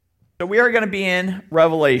So we are going to be in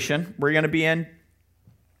Revelation. We're going to be in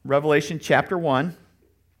Revelation chapter 1.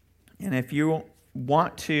 And if you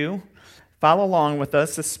want to follow along with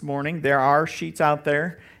us this morning, there are sheets out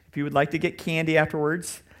there. If you would like to get candy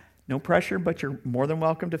afterwards, no pressure, but you're more than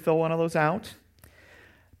welcome to fill one of those out.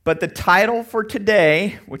 But the title for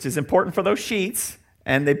today, which is important for those sheets,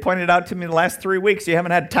 and they pointed out to me the last 3 weeks, you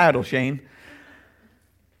haven't had a title, Shane.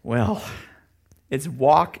 Well, it's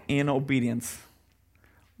Walk in Obedience.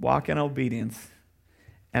 Walk in obedience.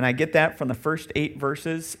 And I get that from the first 8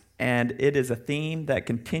 verses, and it is a theme that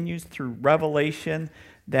continues through Revelation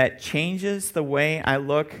that changes the way I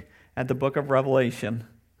look at the book of Revelation.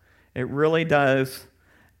 It really does,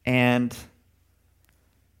 and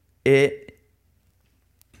it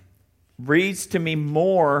reads to me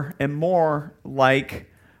more and more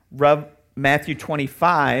like Matthew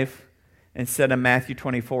 25 instead of Matthew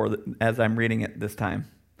 24 as I'm reading it this time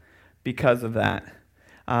because of that.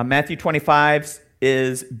 Matthew 25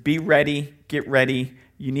 is be ready, get ready,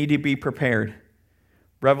 you need to be prepared.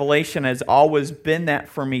 Revelation has always been that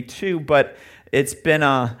for me too, but it's been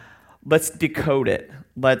let's decode it.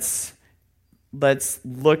 Let's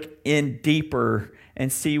look in deeper and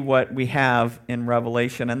see what we have in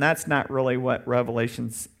Revelation. And that's not really what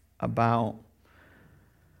Revelation's about.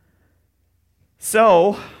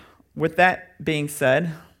 So, with that being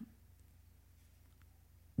said,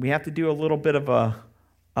 we have to do a little bit of a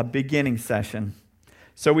beginning session.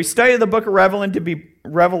 So we study the book of Revelation to be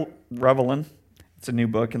Revelation. It's a new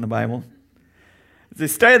book in the Bible. We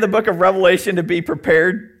study the book of Revelation to be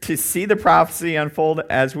prepared to see the prophecy unfold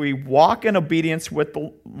as we walk in obedience with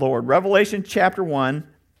the Lord. Revelation chapter 1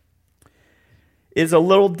 is a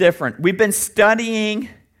little different. We've been studying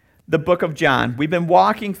the book of John. We've been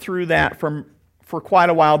walking through that for quite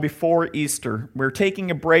a while before Easter. We're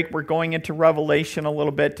taking a break. We're going into Revelation a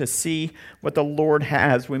little bit to see what the Lord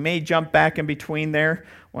has. We may jump back in between there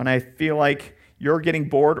when I feel like you're getting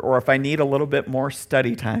bored or if I need a little bit more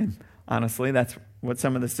study time. Honestly, that's what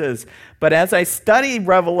some of this is. But as I study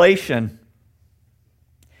Revelation,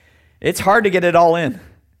 it's hard to get it all in.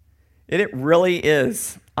 It really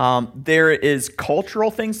is. There is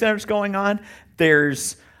cultural things that is going on.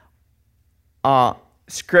 There's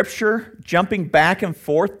Scripture jumping back and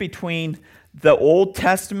forth between the Old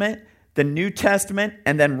Testament, the New Testament,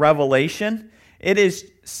 and then Revelation. It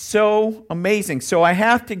is so amazing. So I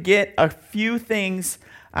have to get a few things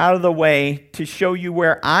out of the way to show you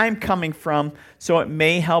where I'm coming from so it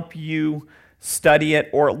may help you study it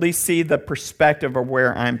or at least see the perspective of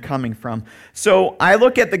where I'm coming from. So I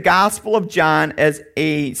look at the Gospel of John as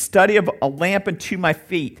a study of a lamp unto my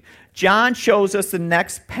feet. John shows us the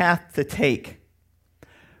next path to take.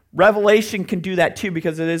 Revelation can do that too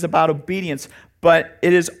because it is about obedience, but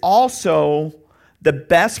it is also the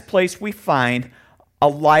best place we find a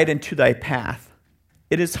light into thy path.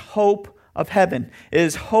 It is hope of heaven. It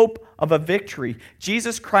is hope of a victory.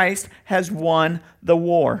 Jesus Christ has won the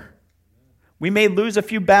war. We may lose a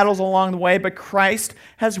few battles along the way, but Christ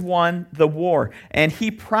has won the war, and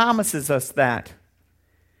he promises us that.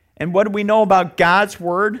 And what do we know about God's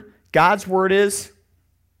word? God's word is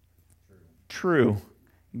true.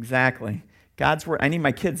 Exactly. God's word. I need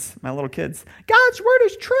my little kids. God's word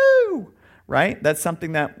is true, right? That's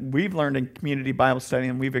something that we've learned in community Bible study,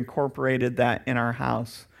 and we've incorporated that in our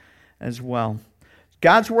house as well.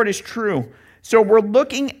 God's word is true. So we're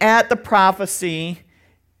looking at the prophecy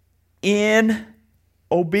in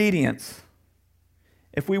obedience.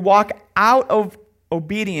 If we walk out of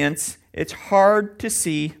obedience, it's hard to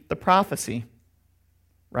see the prophecy,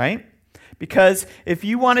 right? Because if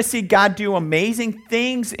you want to see God do amazing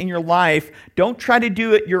things in your life, don't try to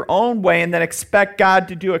do it your own way and then expect God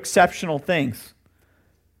to do exceptional things.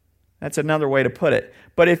 That's another way to put it.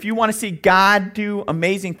 But if you want to see God do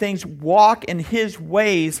amazing things, walk in his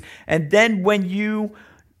ways, and then when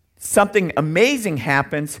something amazing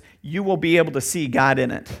happens, you will be able to see God in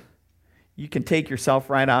it. You can take yourself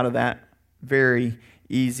right out of that very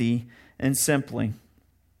easy and simply.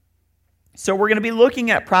 So we're going to be looking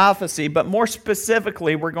at prophecy, but more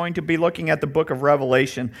specifically, we're going to be looking at the book of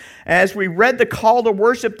Revelation. As we read the call to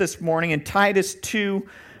worship this morning in Titus 2,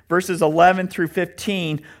 verses 11 through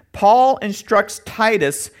 15, Paul instructs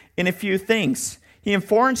Titus in a few things. He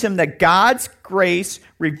informs him that God's grace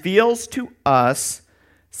reveals to us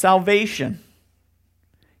salvation.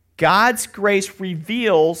 God's grace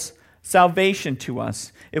reveals salvation to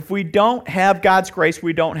us. If we don't have God's grace,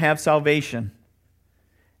 we don't have salvation.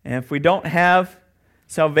 And if we don't have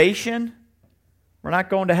salvation, we're not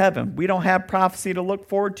going to heaven. We don't have prophecy to look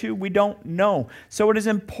forward to. We don't know. So it is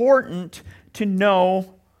important to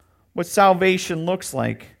know what salvation looks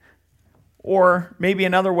like. Or maybe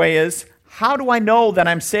another way is, how do I know that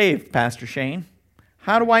I'm saved, Pastor Shane?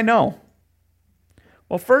 How do I know?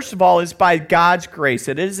 Well, first of all, it's by God's grace.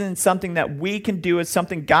 It isn't something that we can do. It's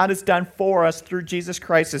something God has done for us through Jesus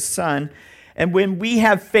Christ, His Son. And when we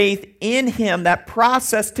have faith in Him, that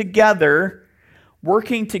process together,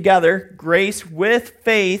 working together, grace with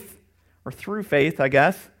faith, or through faith, I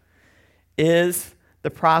guess, is the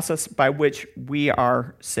process by which we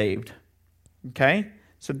are saved. Okay?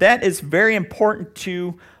 So that is very important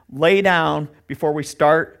to lay down before we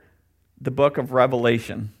start the book of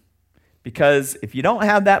Revelation. Because if you don't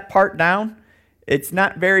have that part down, it's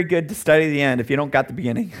not very good to study the end if you don't got the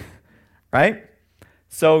beginning. Right?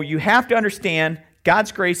 So you have to understand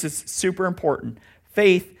God's grace is super important.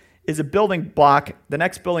 Faith is a building block, the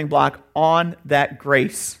next building block on that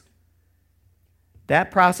grace.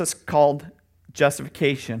 That process called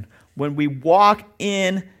justification. When we walk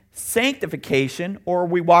in sanctification or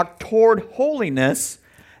we walk toward holiness,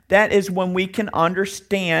 that is when we can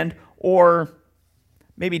understand or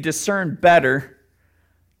maybe discern better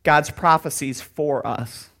God's prophecies for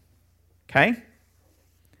us. Okay?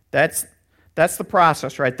 That's the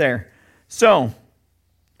process right there. So,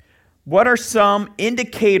 what are some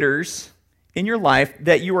indicators in your life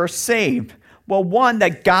that you are saved? Well, one,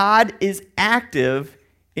 that God is active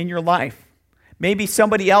in your life. Maybe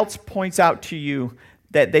somebody else points out to you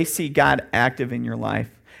that they see God active in your life.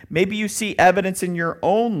 Maybe you see evidence in your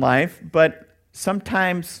own life, but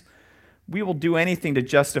sometimes we will do anything to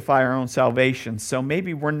justify our own salvation. So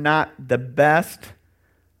maybe we're not the best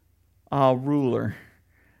ruler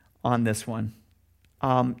on this one.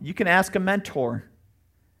 You can ask a mentor.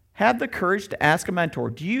 Have the courage to ask a mentor.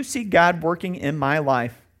 Do you see God working in my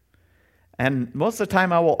life? And most of the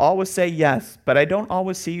time I will always say yes, but I don't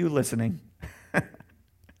always see you listening.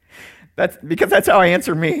 That's because that's how I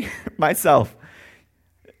answer myself.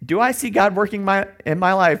 Do I see God working in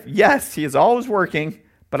my life? Yes, He is always working,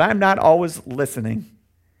 but I'm not always listening.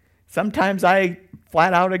 Sometimes I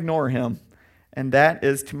flat out ignore Him, and that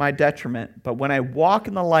is to my detriment. But when I walk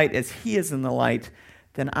in the light as He is in the light,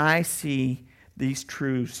 then I see these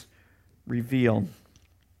truths revealed.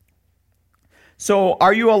 So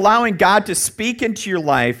are you allowing God to speak into your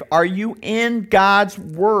life? Are you in God's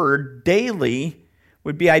Word daily?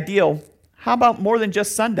 Would be ideal. How about more than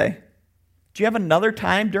just Sunday? Do you have another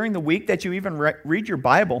time during the week that you even read your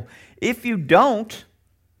Bible? If you don't,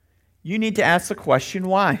 you need to ask the question,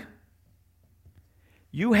 why?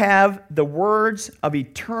 You have the words of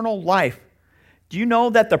eternal life. Do you know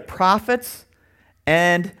that the prophets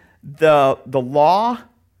and the law,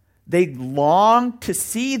 they long to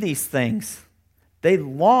see these things? They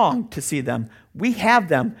long to see them. We have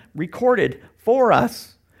them recorded for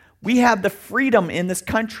us. We have the freedom in this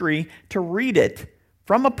country to read it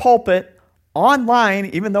from a pulpit, online,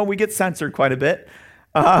 even though we get censored quite a bit.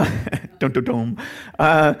 But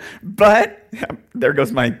there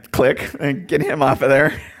goes my click. Get him off of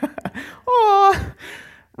there. Oh,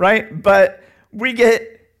 right? But we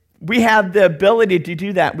have the ability to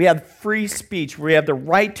do that. We have free speech. We have the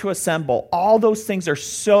right to assemble. All those things are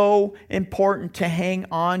so important to hang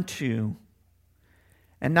on to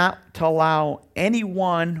and not to allow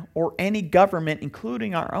anyone or any government,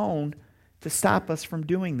 including our own, to stop us from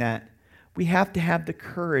doing that. We have to have the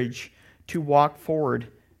courage to walk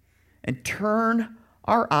forward and turn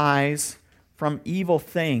our eyes from evil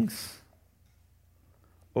things.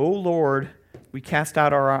 O Lord, we cast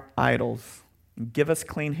out our idols. Give us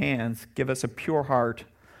clean hands. Give us a pure heart.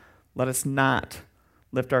 Let us not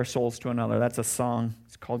lift our souls to another. That's a song.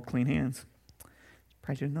 It's called Clean Hands.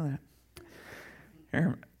 Probably didn't know that.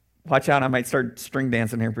 Here, watch out. I might start string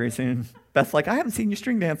dancing here pretty soon. Beth's like, I haven't seen you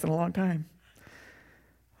string dance in a long time.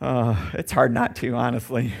 It's hard not to,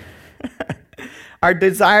 honestly. Our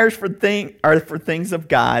desires are for things of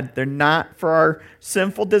God. They're not for our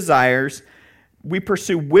sinful desires. We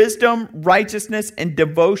pursue wisdom, righteousness, and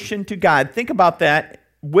devotion to God. Think about that.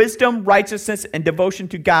 Wisdom, righteousness, and devotion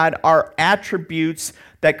to God are attributes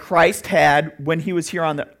that Christ had when He was here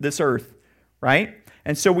on this earth, right?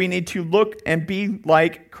 And so we need to look and be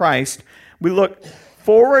like Christ. We look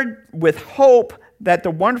forward with hope that the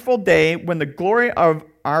wonderful day when the glory of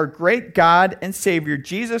our great God and Savior,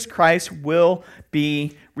 Jesus Christ, will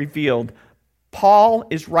be revealed. Paul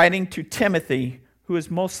is writing to Timothy, who is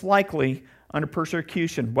most likely under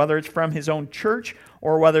persecution, whether it's from his own church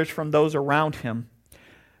or whether it's from those around him.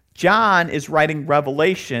 John is writing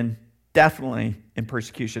Revelation, definitely in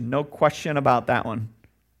persecution. No question about that one.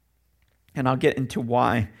 And I'll get into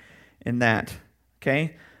why in that.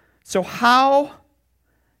 Okay? So how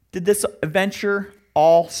did this adventure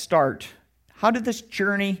all start? How did this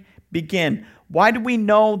journey begin? Why do we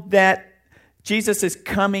know that Jesus is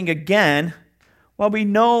coming again? Well, we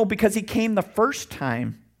know because he came the first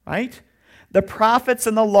time, right? The prophets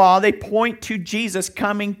and the law, they point to Jesus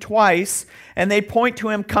coming twice, and they point to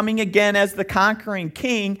him coming again as the conquering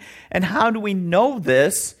king. And how do we know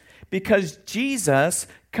this? Because Jesus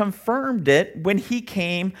confirmed it when he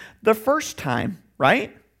came the first time,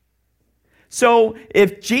 right? So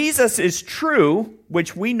if Jesus is true,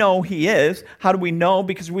 which we know he is, how do we know?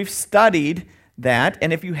 Because we've studied that,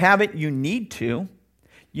 and if you haven't, you need to.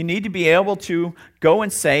 You need to be able to go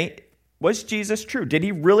and say, was Jesus true? Did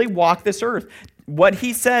he really walk this earth? What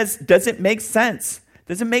he says, does it make sense?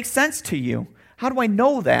 Does it make sense to you? How do I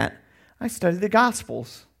know that? I study the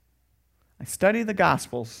Gospels.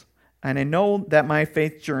 And I know that my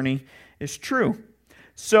faith journey is true.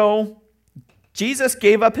 So Jesus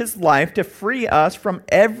gave up his life to free us from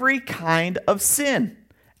every kind of sin.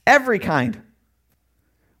 Every kind.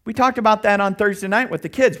 We talked about that on Thursday night with the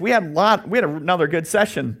kids. We had another good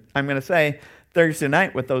session, I'm going to say, Thursday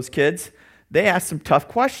night with those kids. They asked some tough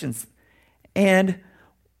questions. And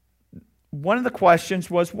one of the questions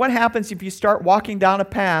was, what happens if you start walking down a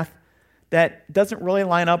path that doesn't really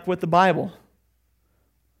line up with the Bible?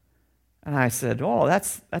 And I said, oh,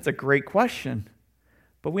 that's a great question.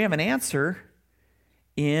 But we have an answer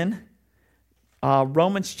in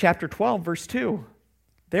Romans chapter 12, verse 2.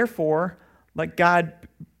 Therefore, let God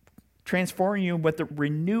transform you with the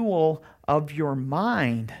renewal of your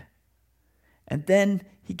mind. And then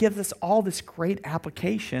he gives us all this great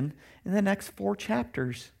application in the next 4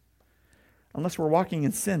 chapters. Unless we're walking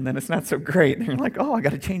in sin, then it's not so great. And you're like, oh, I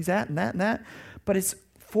got to change that and that and that. But it's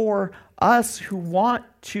for us who want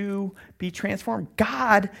to be transformed.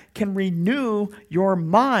 God can renew your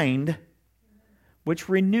mind, which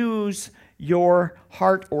renews your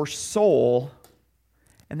heart or soul,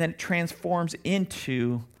 and then it transforms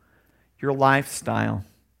into your lifestyle.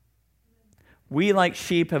 We, like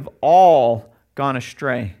sheep, have all gone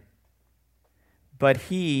astray, but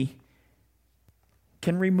he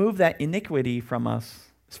can remove that iniquity from us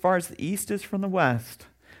as far as the east is from the west.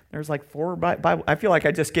 There's like 4 Bible. I feel like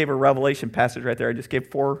I just gave a Revelation passage right there. I just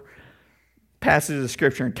gave 4 passages of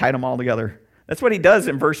Scripture and tied them all together. That's what he does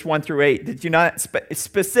in verse 1 through 8. Did you not?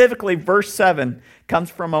 Specifically, verse 7 comes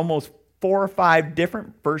from almost 4 or 5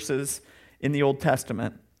 different verses in the Old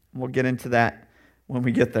Testament. We'll get into that when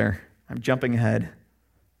we get there. I'm jumping ahead.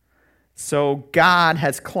 So God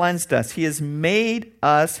has cleansed us. He has made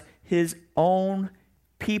us his own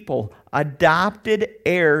people, adopted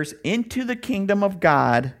heirs into the kingdom of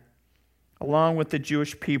God, along with the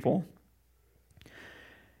Jewish people.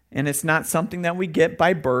 And it's not something that we get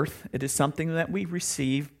by birth. It is something that we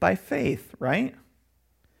receive by faith, right?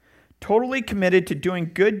 Totally committed to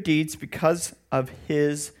doing good deeds because of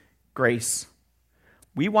his grace.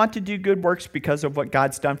 We want to do good works because of what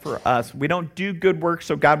God's done for us. We don't do good works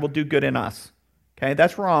so God will do good in us. Okay,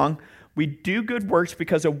 that's wrong. We do good works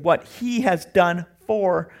because of what he has done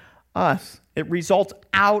for us. It results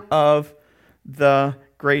out of the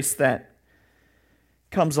grace that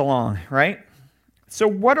comes along, right? So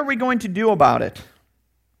what are we going to do about it?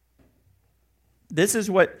 This is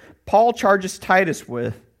what Paul charges Titus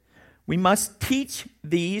with. We must teach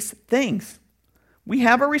these things. We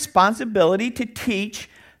have a responsibility to teach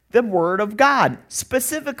the Word of God,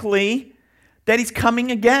 specifically that he's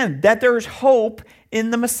coming again, that there is hope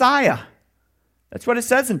in the Messiah. That's what it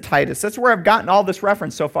says in Titus. That's where I've gotten all this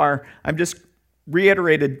reference so far. I've just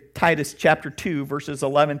reiterated Titus chapter 2, verses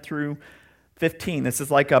 11 through 15. This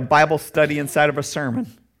is like a Bible study inside of a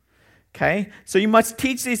sermon. Okay? So you must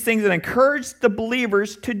teach these things and encourage the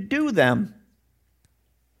believers to do them.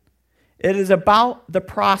 It is about the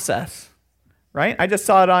process, right? I just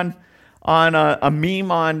saw it on a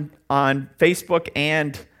meme on Facebook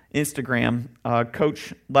and Instagram.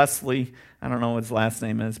 Coach Leslie, I don't know what his last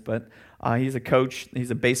name is, but he's a coach.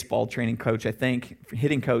 He's a baseball training coach, I think,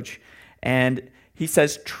 hitting coach. And he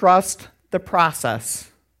says, trust the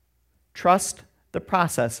process. Trust the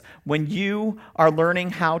process. When you are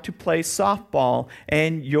learning how to play softball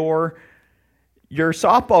and your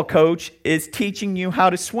softball coach is teaching you how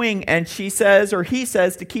to swing, and she says or he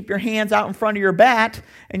says to keep your hands out in front of your bat,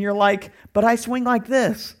 and you're like, but I swing like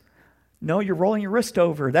this. No, you're rolling your wrist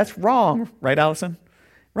over. That's wrong, right, Allison?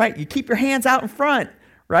 Right, you keep your hands out in front,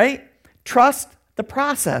 right? Trust the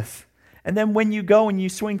process. And then when you go and you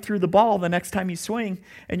swing through the ball the next time you swing,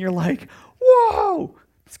 and you're like, whoa,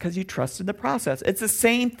 it's because you trusted the process. It's the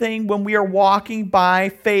same thing when we are walking by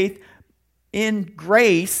faith in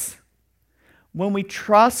grace. When we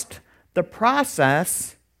trust the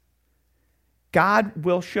process, God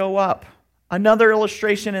will show up Another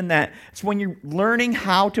illustration in that is when you're learning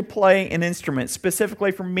how to play an instrument,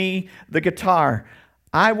 specifically for me, the guitar.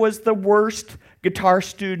 I was the worst guitar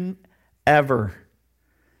student ever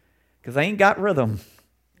because I ain't got rhythm.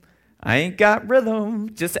 I ain't got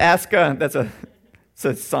rhythm. Just ask, it's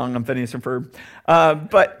a song I'm finishing for.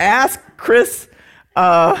 But ask Chris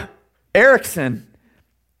Erickson,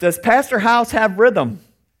 does Pastor House have rhythm?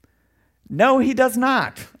 No, he does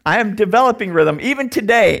not. I am developing rhythm. Even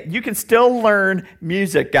today, you can still learn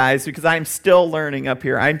music, guys, because I'm still learning up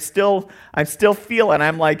here. I'm still feeling.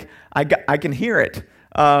 I'm like, I can hear it.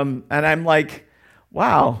 And I'm like,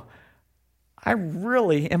 wow, I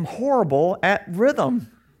really am horrible at rhythm.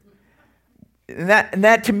 And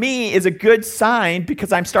that to me is a good sign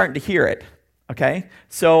because I'm starting to hear it. Okay?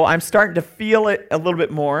 So I'm starting to feel it a little bit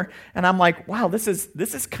more. And I'm like, wow, this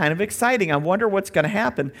is kind of exciting. I wonder what's going to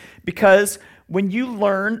happen. Because when you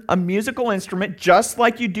learn a musical instrument, just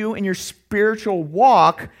like you do in your spiritual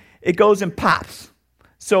walk, it goes and pops.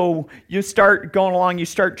 So you start going along, you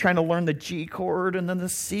start trying to learn the G chord, and then the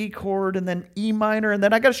C chord, and then E minor, and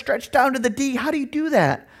then I got to stretch down to the D. How do you do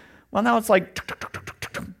that? Well, now it's like,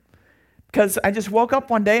 because I just woke up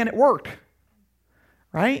one day and it worked,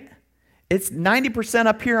 right? It's 90%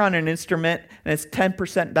 up here on an instrument, and it's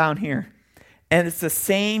 10% down here. And it's the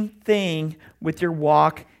same thing with your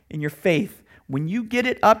walk in your faith. When you get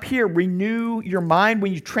it up here, renew your mind.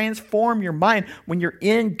 When you transform your mind, when you're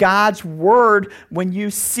in God's Word, when you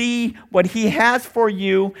see what He has for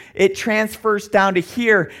you, it transfers down to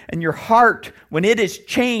here. And your heart, when it is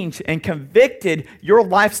changed and convicted, your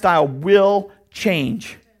lifestyle will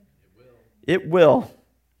change. It will.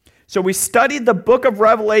 So we studied the book of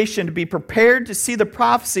Revelation to be prepared to see the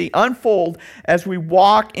prophecy unfold as we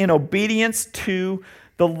walk in obedience to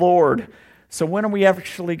the Lord. So when are we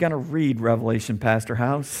actually going to read Revelation, Pastor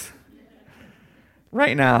House?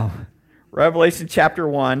 Right now. Revelation chapter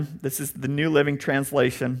 1. This is the New Living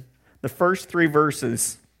Translation. The first 3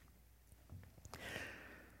 verses.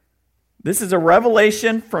 This is a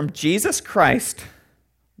revelation from Jesus Christ,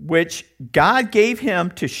 which God gave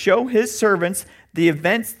him to show his servants the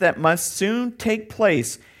events that must soon take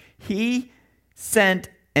place. He sent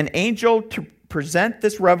an angel to present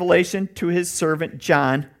this revelation to his servant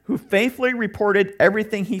John, who faithfully reported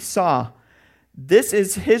everything he saw. This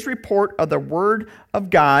is his report of the word of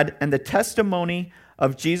God and the testimony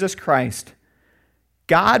of Jesus Christ.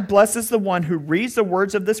 God blesses the one who reads the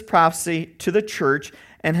words of this prophecy to the church,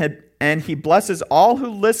 and he blesses all who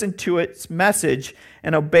listen to its message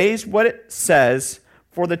and obeys what it says,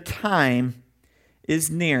 for the time is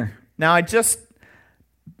near. Now,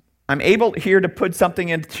 I'm able here to put something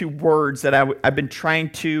into words that I've been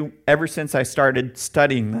trying to ever since I started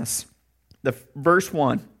studying this. Verse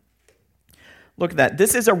 1. Look at that.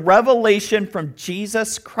 This is a revelation from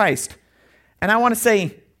Jesus Christ. And I want to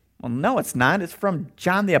say, well, no, it's not. It's from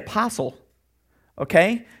John the Apostle.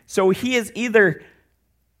 Okay? So he is either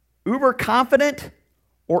uber confident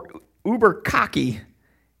or uber cocky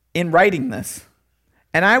in writing this.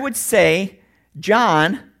 And I would say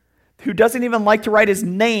John, who doesn't even like to write his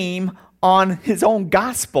name on his own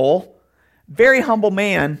gospel, very humble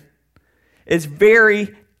man, is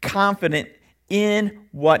very confident in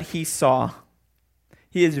what he saw.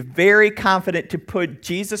 He is very confident to put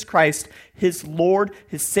Jesus Christ, his Lord,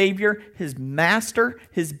 his Savior, his Master,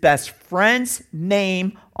 his best friend's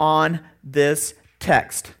name on this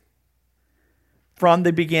text from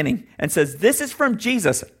the beginning, and says, this is from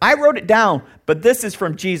Jesus. I wrote it down, but this is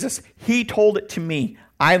from Jesus. He told it to me.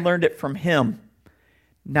 I learned it from him.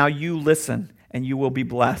 Now you listen, and you will be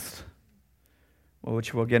blessed. Well,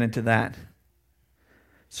 which we'll get into that.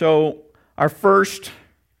 So our first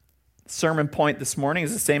sermon point this morning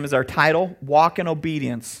is the same as our title, Walk in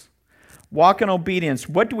Obedience. Walk in obedience.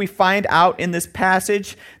 What do we find out in this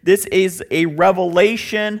passage? This is a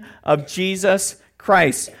revelation of Jesus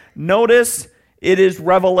Christ. Notice it is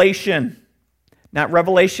revelation, not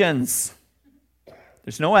revelations.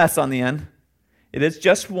 There's no S on the end. It is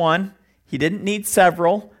just one. He didn't need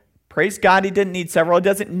several. Praise God, he didn't need several. He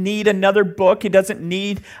doesn't need another book. He doesn't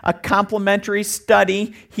need a complementary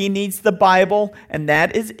study. He needs the Bible, and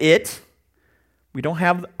that is it. We don't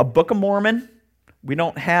have a Book of Mormon. We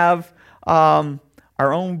don't have our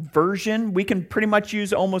own version. We can pretty much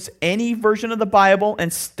use almost any version of the Bible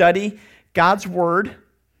and study God's Word.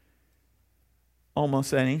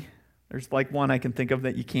 Almost any. There's like one I can think of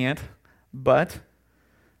that you can't. But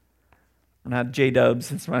we're not J-dubs,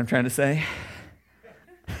 that's what I'm trying to say.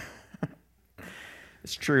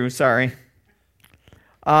 It's true, sorry.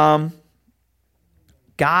 God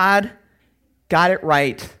got it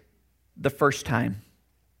right the first time.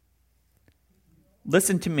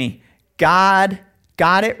 Listen to me. God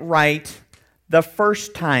got it right the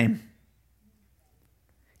first time.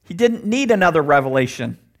 He didn't need another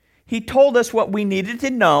revelation. He told us what we needed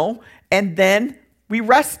to know, and then we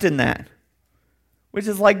rest in that, which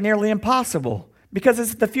is like nearly impossible because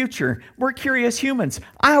it's the future. We're curious humans.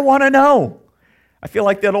 I want to know. I feel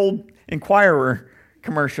like that old Inquirer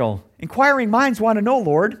commercial. Inquiring minds want to know,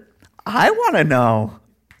 Lord. I want to know.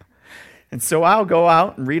 And so I'll go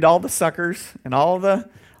out and read all the suckers and all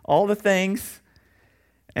the things.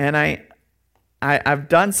 And I've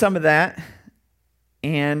done some of that.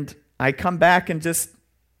 And I come back and just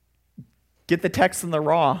get the text in the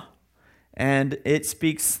raw. And it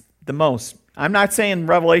speaks the most. I'm not saying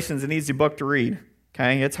Revelation's an easy book to read.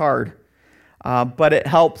 Okay, it's hard. But it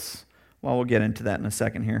helps. Well, we'll get into that in a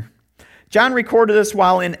second here. John recorded this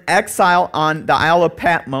while in exile on the Isle of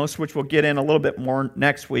Patmos, which we'll get in a little bit more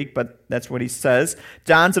next week, but that's what he says.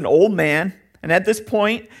 John's an old man, and at this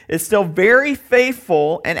point is still very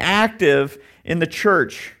faithful and active in the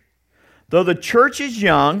church. Though the church is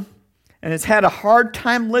young and has had a hard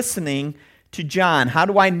time listening to John. How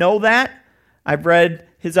do I know that? I've read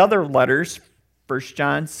his other letters, 1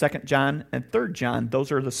 John, 2 John, and 3 John. Those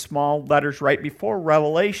are the small letters right before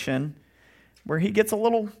Revelation, where he gets a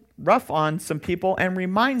little rough on some people and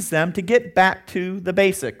reminds them to get back to the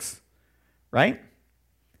basics, right?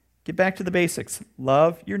 Get back to the basics.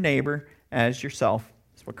 Love your neighbor as yourself.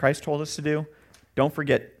 That's what Christ told us to do. Don't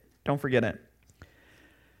forget it.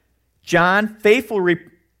 John faithfully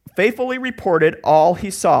reported all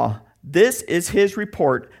he saw. This is his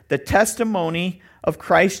report, the testimony of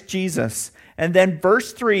Christ Jesus. And then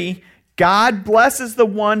verse 3, God blesses the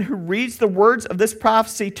one who reads the words of this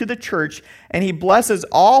prophecy to the church, and he blesses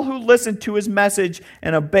all who listen to his message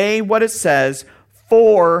and obey what it says,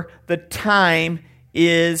 for the time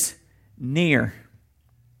is near.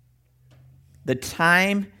 The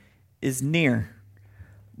time is near.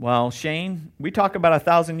 Well, Shane, we talk about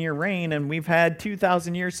 1,000-year reign, and we've had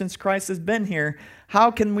 2,000 years since Christ has been here.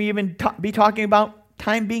 How can we even be talking about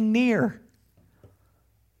time being near?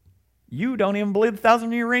 You don't even believe the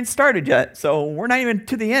 1,000-year reign started yet, so we're not even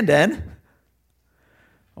to the end.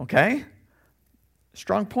 Okay?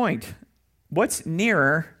 Strong point. What's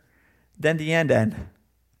nearer than the end?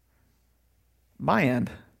 My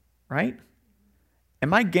end, right?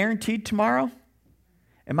 Am I guaranteed tomorrow?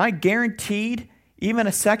 Am I guaranteed even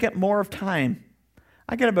a second more of time?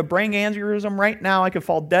 I could have a brain aneurysm right now. I could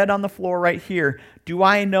fall dead on the floor right here. Do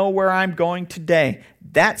I know where I'm going today?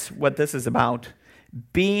 That's what this is about.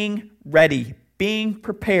 Being ready, being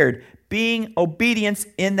prepared, being obedience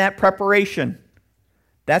in that preparation.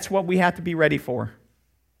 That's what we have to be ready for.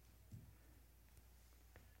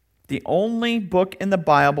 The only book in the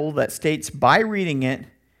Bible that states by reading it,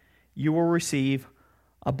 you will receive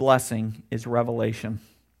a blessing is Revelation.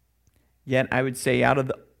 Yet I would say out of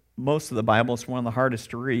most of the Bible, it's one of the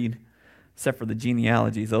hardest to read, except for the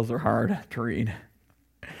genealogies. Those are hard to read.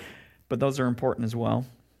 But those are important as well.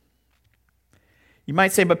 You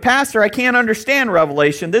might say, but Pastor, I can't understand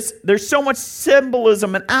Revelation. There's so much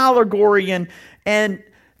symbolism and allegory and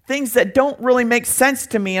things that don't really make sense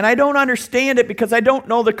to me, and I don't understand it because I don't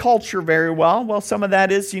know the culture very well. Well, some of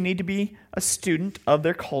that is you need to be a student of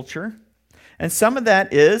their culture. And some of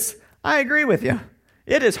that is, I agree with you.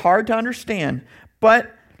 It is hard to understand.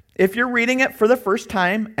 But if you're reading it for the first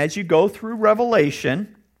time as you go through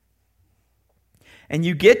Revelation, and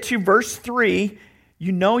you get to verse 3,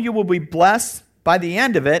 you know you will be blessed by the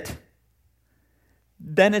end of it,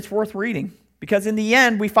 then it's worth reading. Because in the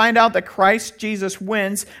end, we find out that Christ Jesus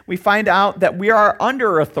wins. We find out that we are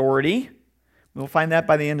under authority. We'll find that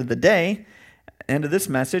by the end of the day, end of this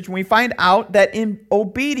message. We find out that in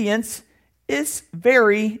obedience is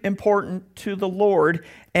very important to the Lord,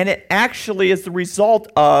 and it actually is the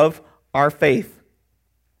result of our faith.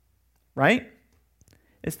 Right?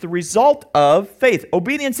 It's the result of faith.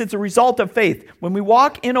 Obedience is the result of faith. When we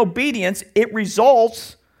walk in obedience, it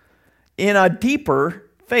results in a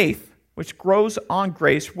deeper faith, which grows on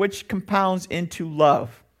grace, which compounds into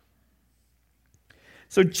love.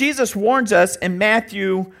 So Jesus warns us in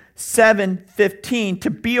Matthew 7:15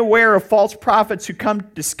 to be aware of false prophets who come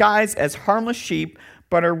disguised as harmless sheep,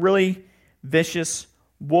 but are really vicious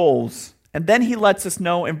wolves. And then he lets us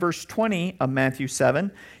know in verse 20 of Matthew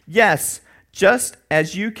 7, yes, just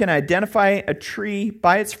as you can identify a tree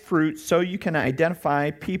by its fruit, so you can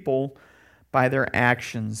identify people by their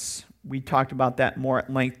actions. We talked about that more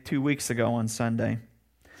at length 2 weeks ago on Sunday.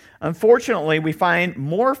 Unfortunately, we find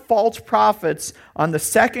more false prophets on the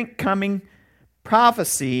second coming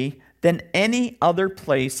prophecy than any other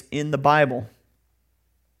place in the Bible.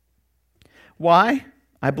 Why?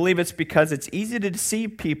 I believe it's because it's easy to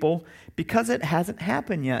deceive people because it hasn't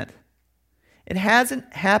happened yet. It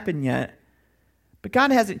hasn't happened yet. But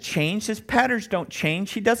God hasn't changed. His patterns don't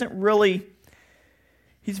change. He's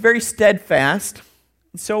very steadfast.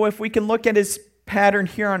 And so if we can look at his pattern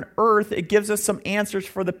here on earth, it gives us some answers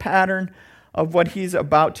for the pattern of what he's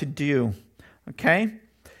about to do. Okay?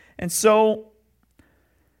 And so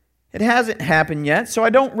it hasn't happened yet. So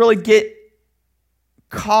I don't really get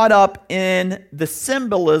caught up in the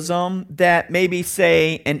symbolism that maybe,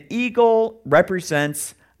 say, an eagle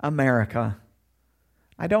represents America.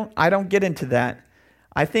 I don't get into that.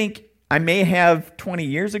 I think I may have 20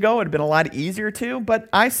 years ago. It would have been a lot easier to, but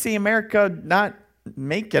I see America not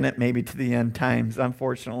making it maybe to the end times,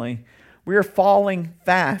 unfortunately. We are falling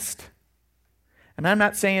fast. And I'm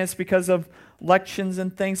not saying it's because of elections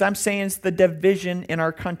and things. I'm saying it's the division in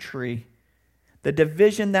our country. The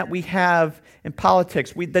division that we have in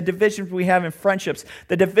politics, the divisions we have in friendships,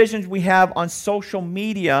 the divisions we have on social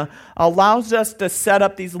media allows us to set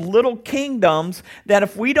up these little kingdoms that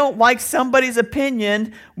if we don't like somebody's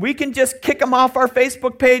opinion, we can just kick them off our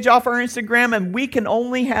Facebook page, off our Instagram, and we can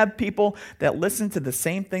only have people that listen to the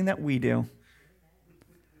same thing that we do.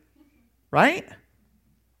 Right?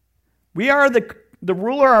 We are the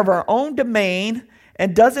ruler of our own domain.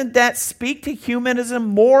 And doesn't that speak to humanism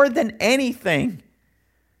more than anything?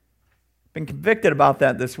 Been convicted about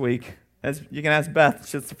that this week. As you can ask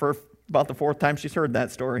Beth, it's about the fourth time she's heard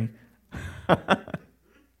that story.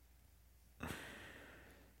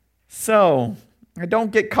 So, I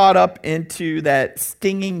don't get caught up into that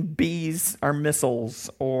stinging bees are missiles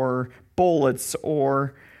or bullets,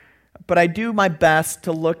 but I do my best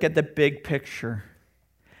to look at the big picture.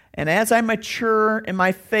 And as I mature in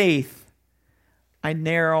my faith, I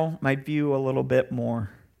narrow my view a little bit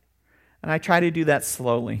more. And I try to do that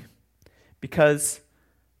slowly because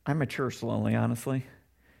I mature slowly, honestly.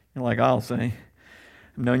 You're like, I'll say,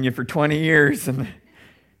 I've known you for 20 years and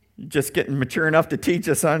you're just getting mature enough to teach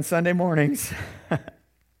us on Sunday mornings.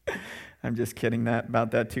 I'm just kidding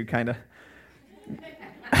about that too, kind of.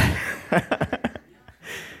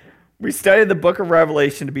 We study the book of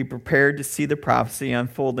Revelation to be prepared to see the prophecy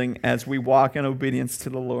unfolding as we walk in obedience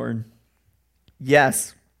to the Lord.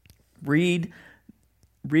 Yes, reading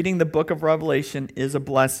the book of Revelation is a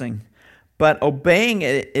blessing, but obeying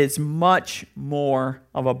it is much more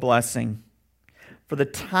of a blessing. For the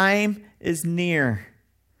time is near.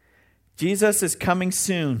 Jesus is coming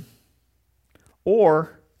soon,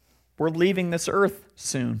 or we're leaving this earth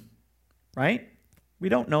soon, right? We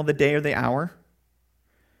don't know the day or the hour.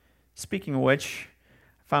 Speaking of which,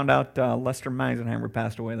 I found out Lester Meisenheimer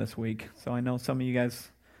passed away this week, so I know some of you guys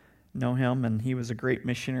know him, and he was a great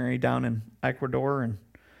missionary down in Ecuador and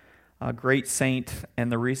a great saint, and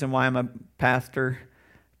the reason why I'm a pastor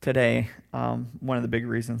today, one of the big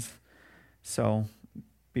reasons. So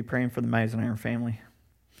be praying for the Meisenheimer family.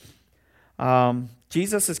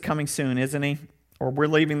 Jesus is coming soon, isn't he? Or we're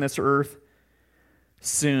leaving this earth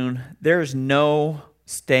soon. There's no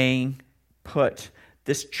staying put.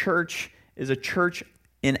 This church is a church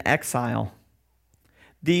in exile.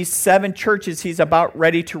 These 7 churches he's about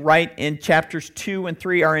ready to write in chapters 2 and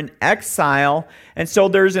 3 are in exile, and so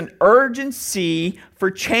there's an urgency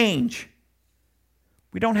for change.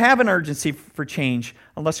 We don't have an urgency for change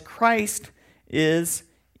unless Christ is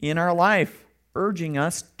in our life, urging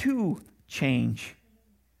us to change.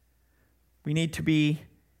 We need to be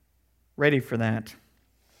ready for that.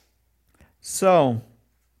 So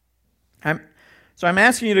I'm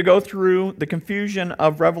asking you to go through the confusion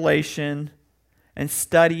of Revelation and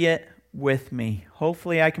study it with me.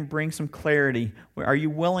 Hopefully I can bring some clarity. Are you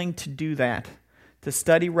willing to do that? To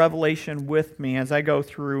study Revelation with me as I go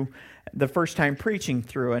through the first time preaching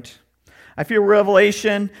through it. I feel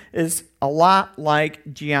Revelation is a lot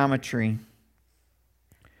like geometry.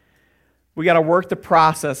 We got to work the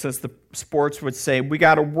process, as the sports would say. We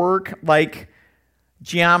got to work like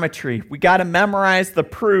geometry. We got to memorize the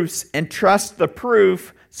proofs and trust the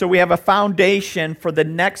proof so we have a foundation for the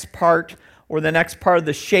next part or the next part of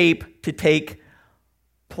the shape to take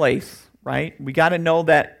place, right? We got to know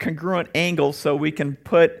that congruent angle so we can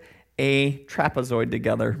put a trapezoid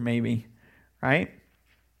together, maybe, right?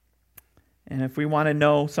 And if we want to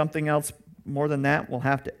know something else more than that, we'll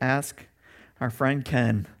have to ask our friend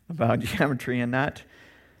Ken about geometry and not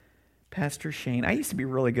Pastor Shane. I used to be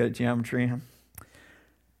really good at geometry.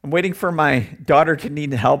 I'm waiting for my daughter to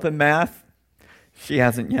need help in math. She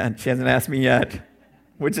hasn't yet. She hasn't asked me yet,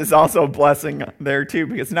 which is also a blessing there too,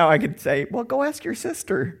 because now I could say, well, go ask your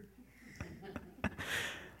sister.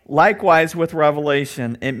 Likewise with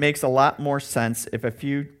Revelation, it makes a lot more sense if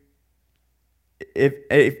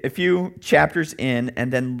a few chapters in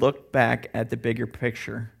and then look back at the bigger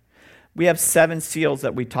picture. We have 7 seals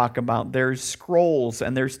that we talk about. There's scrolls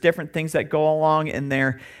and there's different things that go along in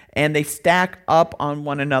there, and they stack up on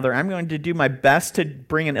one another. I'm going to do my best to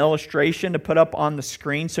bring an illustration to put up on the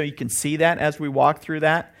screen so you can see that as we walk through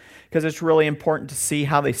that, because it's really important to see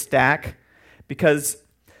how they stack. Because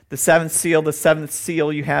the 7th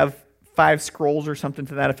seal, you have 5 scrolls or something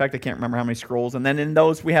to that effect. I can't remember how many scrolls. And then in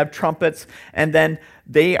those we have trumpets, and then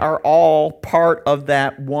they are all part of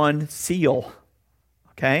that one seal.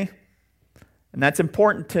 Okay? And that's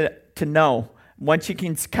important to know. Once you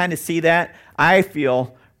can kind of see that, I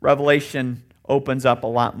feel Revelation opens up a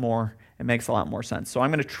lot more. It makes a lot more sense. So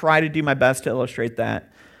I'm going to try to do my best to illustrate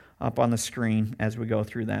that up on the screen as we go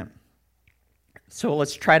through that. So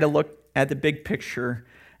let's try to look at the big picture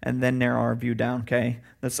and then narrow our view down, okay?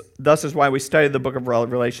 Thus is why we study the book of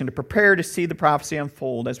Revelation, to prepare to see the prophecy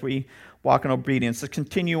unfold as we walk in obedience. Let's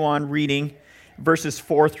continue on reading verses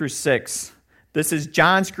 4 through 6. This is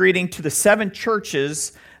John's greeting to the 7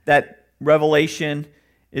 churches that Revelation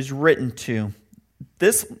is written to.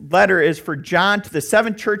 This letter is for John to the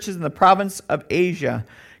 7 churches in the province of Asia.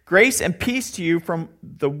 Grace and peace to you from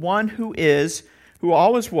the one who is, who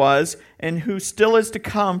always was, and who still is to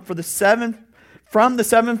come, from the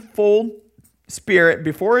sevenfold Spirit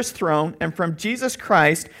before his throne, and from Jesus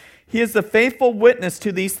Christ. He is the faithful witness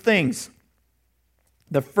to these things,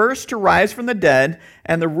 the first to rise from the dead,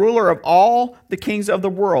 and the ruler of all the kings of the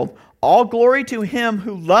world. All glory to him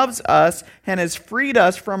who loves us and has freed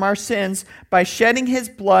us from our sins by shedding his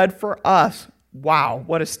blood for us. Wow,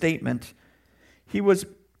 what a statement. He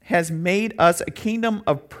has made us a kingdom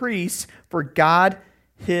of priests for God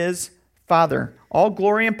his Father. All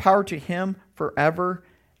glory and power to him forever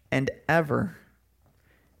and ever.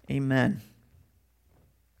 Amen.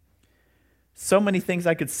 So many things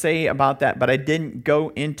I could say about that, but I didn't go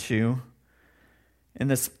into in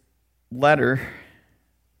this letter.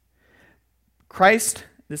 Christ,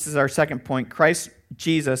 this is our second point, Christ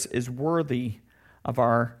Jesus is worthy of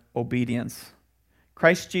our obedience.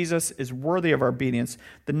 Christ Jesus is worthy of our obedience.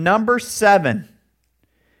 The number 7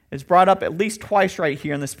 is brought up at least twice right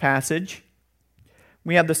here in this passage.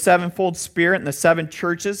 We have the sevenfold Spirit and the 7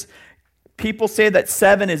 churches. People say that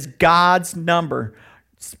 7 is God's number.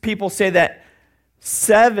 People say that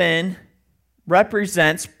 7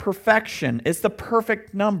 represents perfection. It's the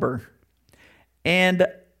perfect number. And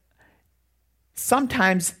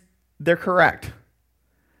sometimes they're correct.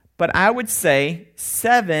 But I would say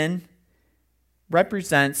 7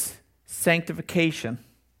 represents sanctification.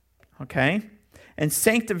 Okay? And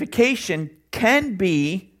sanctification can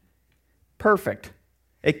be perfect.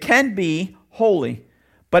 It can be holy.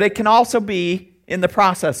 But it can also be in the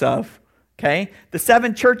process of. Okay? The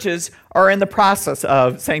 7 churches are in the process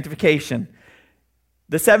of sanctification.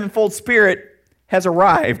 The sevenfold Spirit has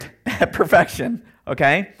arrived at perfection.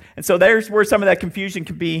 Okay? And so there's where some of that confusion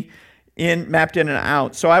can be mapped in and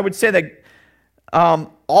out. So I would say that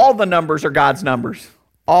all the numbers are God's numbers.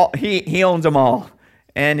 He owns them all.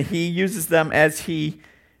 And he uses them as he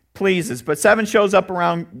pleases. But 7 shows up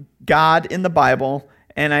around God in the Bible.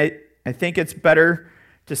 And I think it's better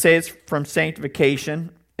to say it's from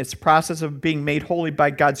sanctification. It's the process of being made holy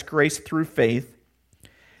by God's grace through faith.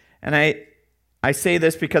 And I say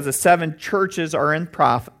this because the 7 churches are in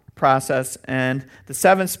process, and the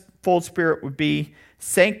sevenfold Spirit would be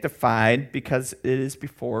sanctified because it is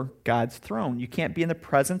before God's throne. You can't be in the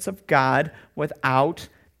presence of God without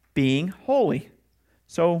being holy.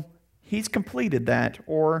 So he's completed that,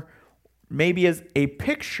 or maybe as a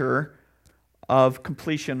picture of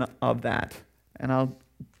completion of that. And I'll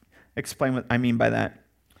explain what I mean by that.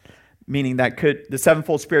 Meaning that the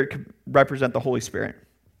sevenfold Spirit could represent the Holy Spirit.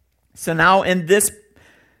 So now in this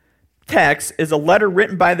text is a letter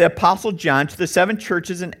written by the Apostle John to the 7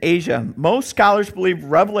 churches in Asia. Most scholars believe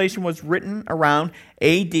Revelation was written around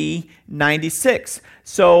AD 96.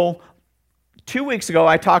 So 2 weeks ago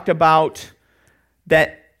I talked about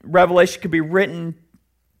that Revelation could be written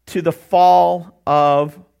to the fall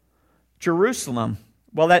of Jerusalem.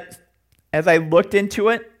 Well, that, as I looked into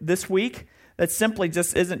it this week, that simply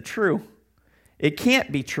just isn't true. It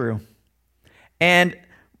can't be true. And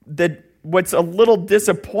what's a little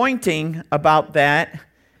disappointing about that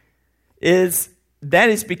is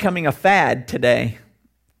becoming a fad today,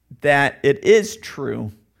 that it is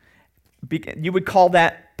true. You would call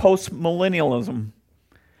that post-millennialism.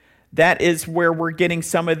 That is where we're getting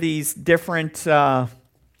some of these different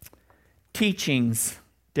teachings,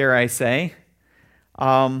 dare I say,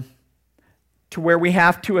 to where we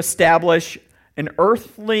have to establish an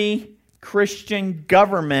earthly Christian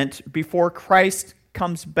government before Christ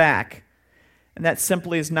comes back. And that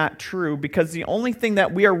simply is not true, because the only thing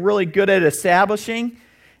that we are really good at establishing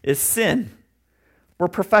is sin. We're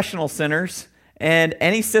professional sinners, and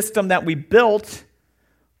any system that we built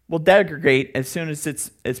will degrade as soon as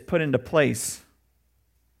it's put into place.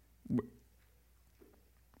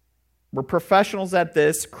 We're professionals at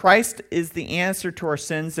this. Christ is the answer to our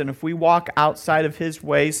sins, and if we walk outside of his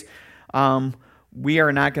ways, we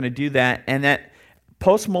are not going to do that. And that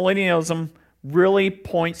postmillennialism really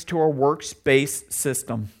points to a works-based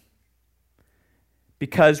system,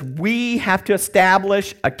 because we have to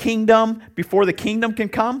establish a kingdom before the kingdom can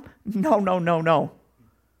come. No.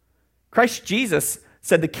 Christ Jesus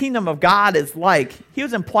said the kingdom of God is like. He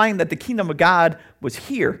was implying that the kingdom of God was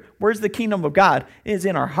here. Where's the kingdom of God? It is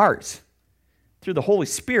in our hearts through the Holy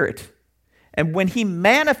Spirit. And when he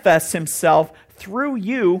manifests himself through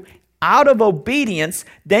you out of obedience,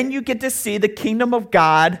 then you get to see the kingdom of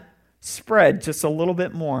God spread just a little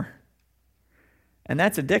bit more. And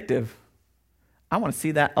that's addictive. I want to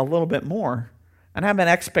see that a little bit more. And I have an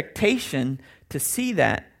expectation to see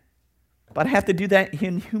that. But I have to do that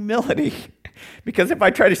in humility. Because if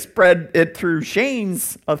I try to spread it through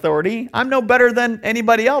Shane's authority, I'm no better than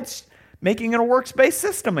anybody else making it a works-based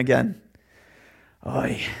system again.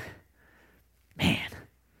 Oy. Man.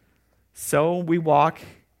 So we walk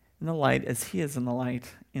in the light as he is in the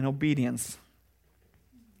light, in obedience.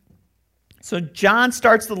 So John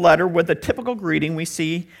starts the letter with a typical greeting we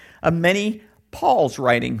see of many Paul's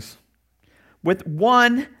writings, with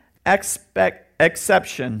one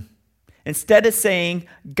exception. Instead of saying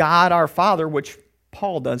God our Father, which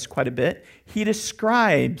Paul does quite a bit, he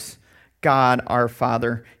describes God our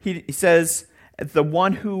Father. He says, the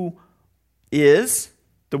one who is,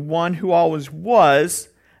 the one who always was,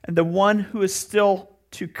 and the one who is still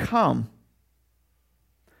to come.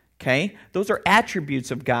 Okay? Those are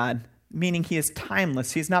attributes of God, meaning he is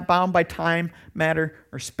timeless. He's not bound by time, matter,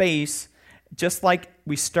 or space. Just like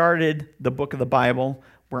we started the book of the Bible,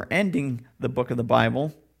 we're ending the book of the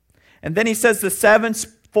Bible. And then he says the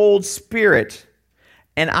sevenfold Spirit.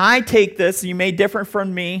 And I take this, you may differ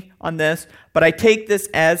from me on this, but I take this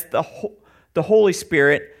as the Holy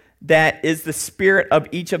Spirit that is the spirit of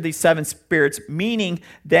each of these seven spirits, meaning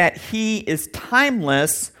that he is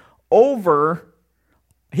timeless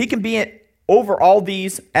he can be over all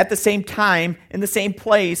these at the same time, in the same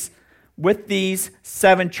place, with these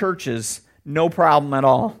seven churches. No problem at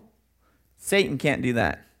all. Satan can't do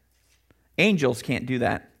that. Angels can't do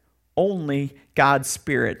that. Only God's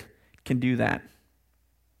Spirit can do that.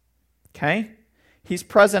 Okay? He's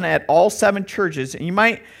present at all seven churches. And you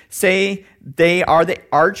might say they are the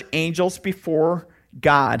archangels before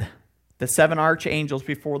God. The seven archangels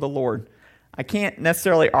before the Lord. I can't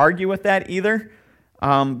necessarily argue with that either,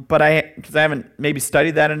 because I haven't maybe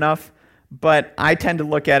studied that enough. But I tend to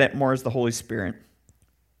look at it more as the Holy Spirit.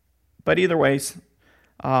 But either ways,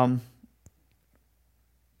 in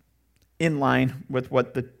line with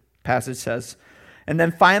what the passage says. And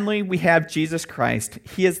then finally, we have Jesus Christ.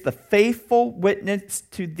 He is the faithful witness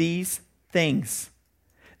to these things.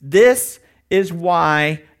 This is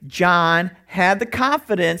why John had the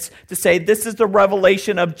confidence to say this is the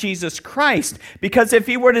revelation of Jesus Christ. Because if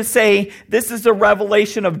he were to say this is the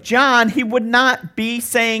revelation of John, he would not be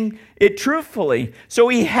saying it truthfully. So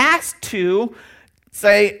he has to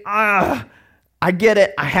say, I get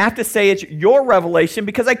it. I have to say it's your revelation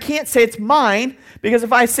because I can't say it's mine, because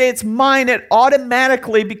if I say it's mine, it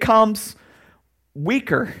automatically becomes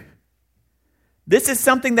weaker. This is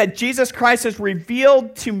something that Jesus Christ has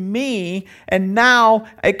revealed to me, and now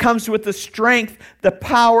it comes with the strength, the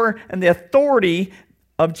power, and the authority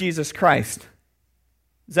of Jesus Christ.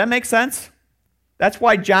 Does that make sense? That's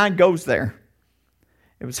why John goes there.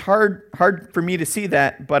 It was hard for me to see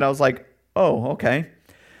that, but I was like, oh, okay.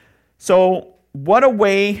 So, what a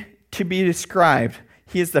way to be described.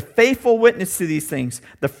 He is the faithful witness to these things,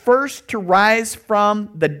 the first to rise from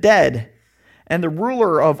the dead, and the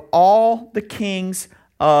ruler of all the kings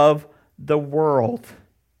of the world.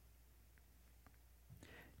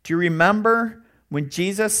 Do you remember when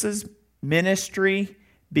Jesus' ministry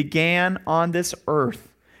began on this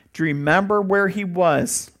earth? Do you remember where he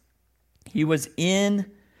was? He was in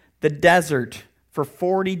the desert for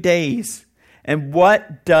 40 days. And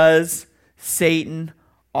what does Satan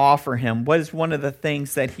offer him? What is one of the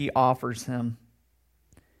things that he offers him?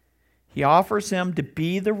 He offers him to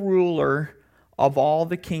be the ruler of all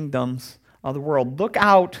the kingdoms of the world. Look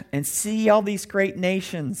out and see all these great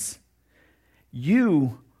nations.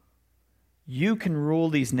 You can rule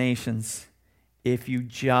these nations if you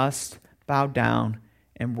just bow down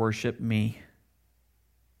and worship me.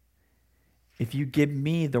 If you give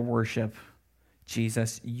me the worship,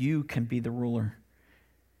 Jesus, you can be the ruler.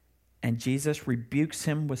 And Jesus rebukes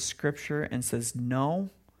him with Scripture and says, no,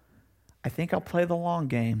 I think I'll play the long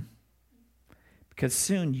game, because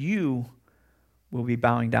soon you will be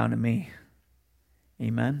bowing down to me.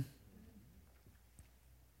 Amen.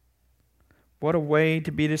 What a way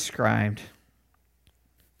to be described.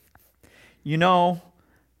 You know,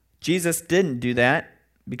 Jesus didn't do that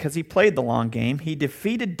because he played the long game. He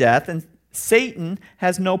defeated death, and Satan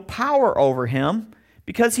has no power over him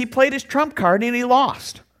because he played his trump card and he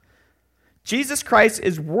lost. Jesus Christ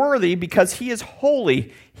is worthy because he is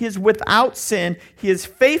holy. He is without sin. He is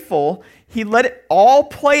faithful. He let it all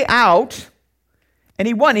play out, and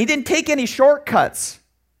he won. He didn't take any shortcuts.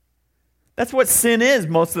 That's what sin is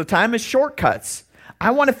most of the time, is shortcuts. I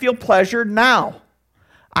want to feel pleasure now.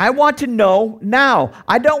 I want to know now.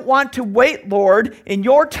 I don't want to wait, Lord, in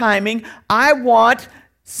your timing. I want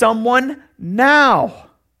someone now.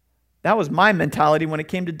 That was my mentality when it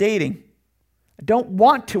came to dating. I don't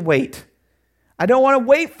want to wait. I don't want to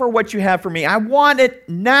wait for what you have for me. I want it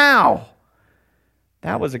now.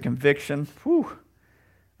 That was a conviction. Whew.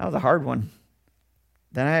 That was a hard one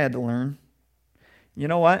that I had to learn. You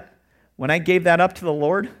know what? When I gave that up to the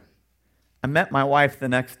Lord, I met my wife the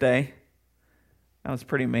next day. That was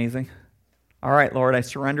pretty amazing. All right, Lord, I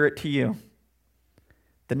surrender it to you.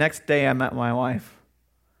 The next day I met my wife.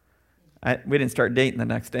 We didn't start dating the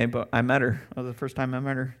next day, but I met her. That was the first time I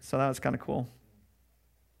met her, so that was kind of cool.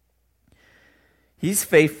 He's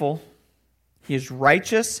faithful. He is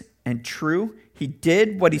righteous and true. He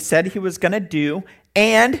did what he said he was going to do,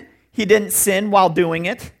 and he didn't sin while doing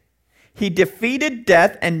it. He defeated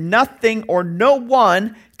death, and nothing or no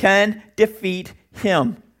one can defeat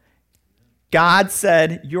him. God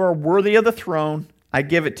said, you are worthy of the throne. I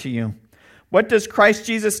give it to you. What does Christ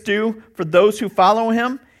Jesus do for those who follow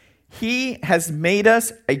him? He has made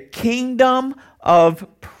us a kingdom of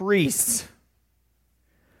priests.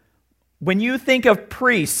 When you think of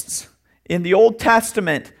priests in the Old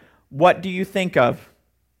Testament, what do you think of?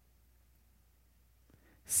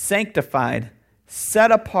 Sanctified,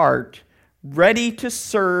 set apart, ready to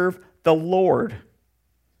serve the Lord.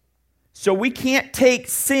 So we can't take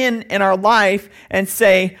sin in our life and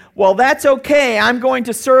say, well, that's okay. I'm going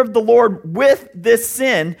to serve the Lord with this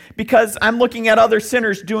sin because I'm looking at other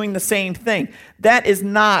sinners doing the same thing. That is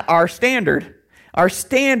not our standard. Our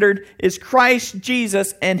standard is Christ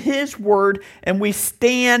Jesus and his word, and we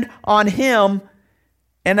stand on him,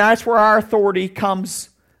 and that's where our authority comes.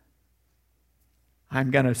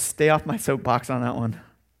 I'm going to stay off my soapbox on that one.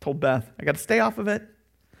 Told Beth, I got to stay off of it,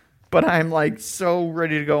 but I'm like so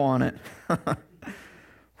ready to go on it.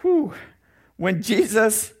 Whew. When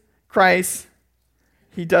Jesus Christ,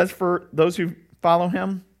 he does for those who follow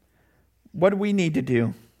him, what do we need to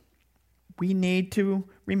do? We need to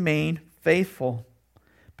remain faithful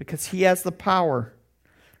because he has the power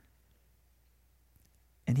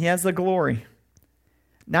and he has the glory.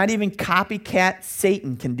 Not even copycat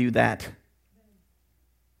Satan can do that.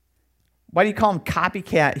 Why do you call him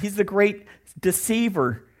copycat? He's the great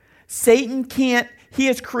deceiver. Satan can't, he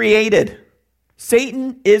is created.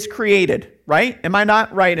 Satan is created, right? Am I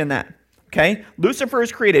not right in that? Okay? Lucifer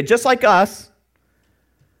is created, just like us.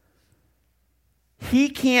 He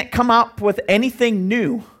can't come up with anything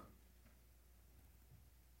new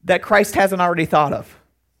that Christ hasn't already thought of.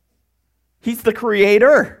 He's the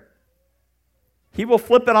creator. He will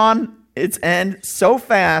flip it on its end so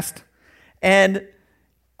fast, and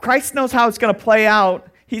Christ knows how it's going to play out.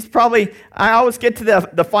 I always get to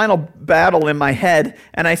the final battle in my head,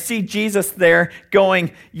 and I see Jesus there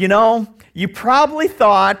going, you probably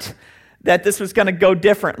thought that this was going to go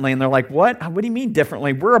differently. And they're like, what? What do you mean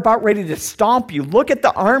differently? We're about ready to stomp you. Look at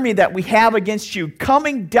the army that we have against you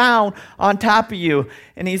coming down on top of you.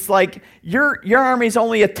 And he's like, your army is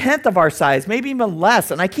only 1/10 of our size, maybe even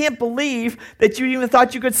less. And I can't believe that you even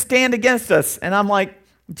thought you could stand against us. And I'm like,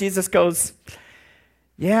 Jesus goes,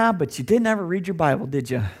 yeah, but you didn't ever read your Bible,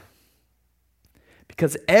 did you?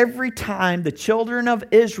 Because every time the children of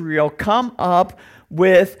Israel come up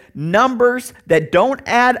with numbers that don't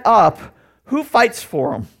add up, who fights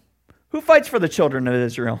for them? Who fights for the children of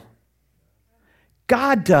Israel?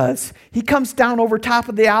 God does. He comes down over top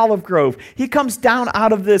of the olive grove. He comes down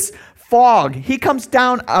out of this fog. He comes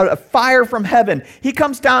down out of fire from heaven. He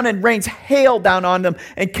comes down and rains hail down on them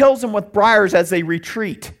and kills them with briars as they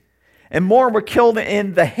retreat. And more were killed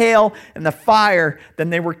in the hail and the fire than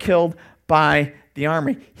they were killed by the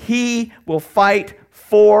army. He will fight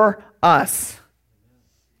for us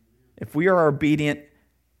if we are obedient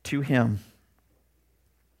to him.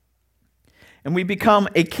 And we become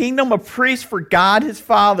a kingdom of priests for God his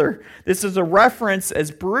Father. This is a reference,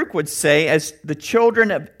 as Baruch would say, as the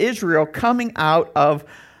children of Israel coming out of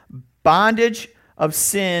bondage of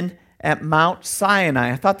sin at Mount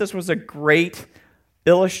Sinai. I thought this was a great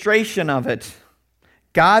illustration of it.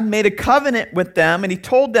 God made a covenant with them, and he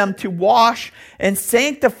told them to wash and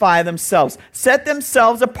sanctify themselves, set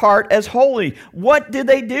themselves apart as holy. What did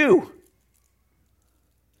they do?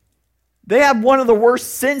 They had one of the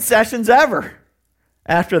worst sin sessions ever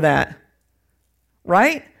after that,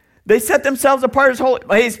 right? They set themselves apart as holy.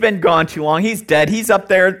 He's been gone too long. He's dead. He's up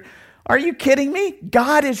there. Are you kidding me?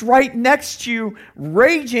 God is right next to you,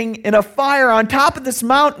 raging in a fire on top of this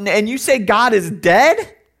mountain, and you say God is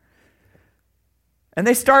dead? And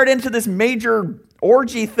they start into this major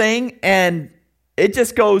orgy thing, and it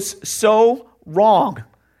just goes so wrong.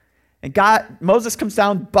 And Moses comes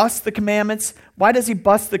down, busts the commandments. Why does he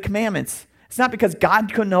bust the commandments? It's not because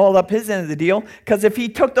God couldn't hold up his end of the deal, because if he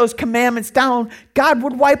took those commandments down, God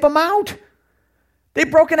would wipe them out. They've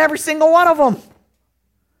broken every single one of them.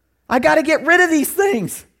 I got to get rid of these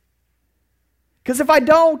things. Because if I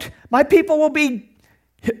don't, my people will be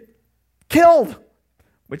killed.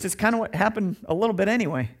 Which is kind of what happened a little bit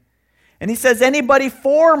anyway. And he says, anybody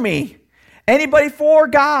for me, anybody for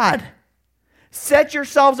God, set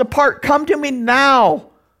yourselves apart. Come to me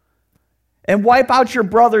now and wipe out your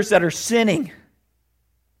brothers that are sinning.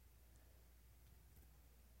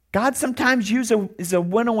 God sometimes uses a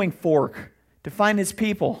winnowing fork to find his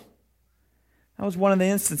people. That was one of the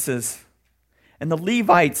instances. And the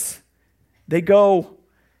Levites, they go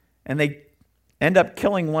and they end up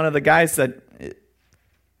killing one of the guys that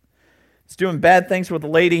is doing bad things with a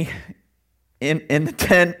lady in the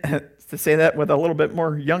tent, to say that with a little bit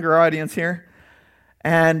more younger audience here.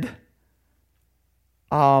 And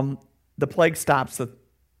the plague stops,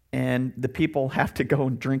 and the people have to go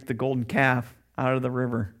and drink the golden calf out of the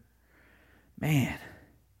river. Man,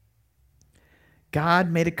 God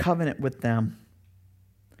made a covenant with them.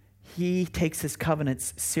 He takes his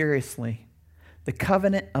covenants seriously. The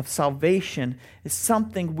covenant of salvation is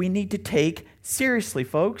something we need to take seriously,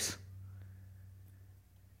 folks.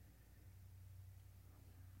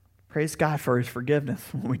 Praise God for his forgiveness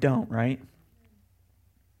when we don't, right?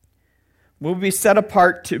 We'll be set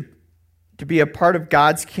apart to be a part of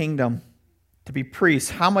God's kingdom, to be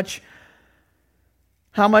priests. How much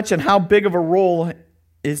and how big of a role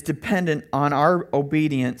is dependent on our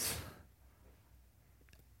obedience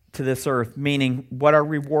to this earth, meaning what our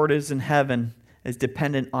reward is in heaven is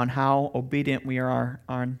dependent on how obedient we are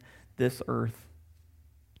on this earth.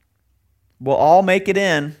 We'll all make it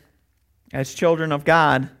in as children of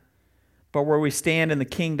God, but where we stand in the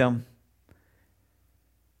kingdom,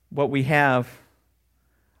 what we have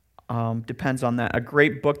depends on that. A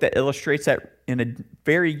great book that illustrates that in a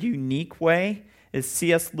very unique way is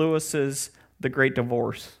C.S. Lewis's The Great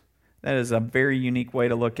Divorce. That is a very unique way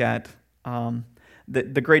to look at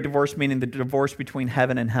the Great Divorce, meaning the divorce between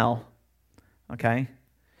heaven and hell. Okay?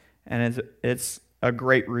 And it's a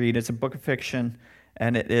great read. It's a book of fiction,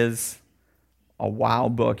 and it is a wow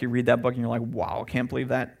book. You read that book, and you're like, wow, I can't believe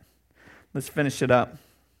that. Let's finish it up.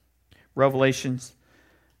 Revelation,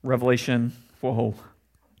 whoa,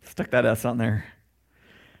 stuck that S on there.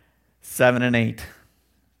 7 and 8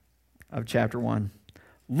 of chapter 1.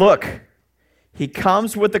 Look, he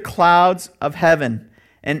comes with the clouds of heaven,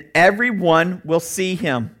 and everyone will see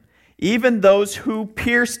him, even those who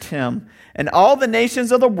pierced him, and all the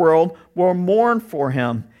nations of the world will mourn for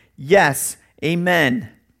him. Yes, amen.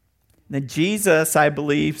 Now Jesus, I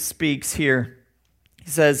believe, speaks here. He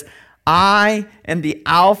says, I am the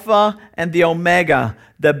Alpha and the Omega,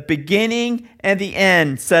 the beginning and the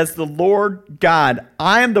end, says the Lord God.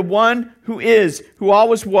 I am the one who is, who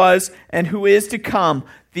always was, and who is to come,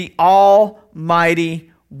 the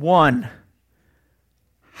Almighty One.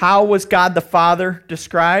 How was God the Father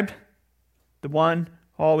described? The one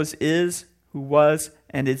who always is, who was,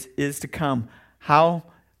 and is to come. How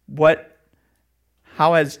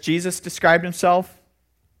has Jesus described himself?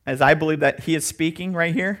 As I believe that he is speaking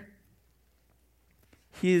right here.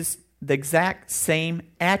 He is the exact same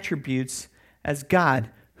attributes as God.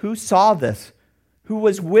 Who saw this? Who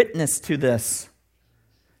was witness to this?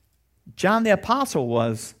 John the Apostle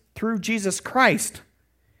was, through Jesus Christ.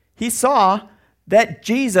 He saw that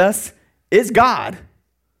Jesus is God.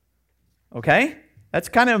 Okay? That's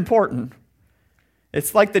kind of important.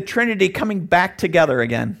 It's like the Trinity coming back together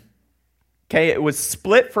again. Okay, it was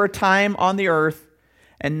split for a time on the earth,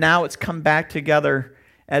 and now it's come back together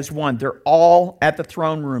as one. They're all at the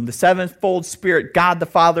throne room. The sevenfold Spirit, God the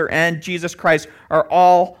Father and Jesus Christ are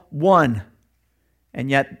all one. And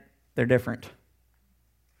yet they're different.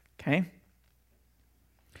 Okay?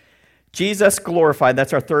 Jesus glorified.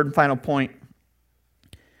 That's our third and final point.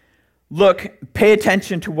 Look, pay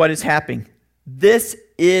attention to what is happening. This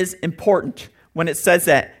is important when it says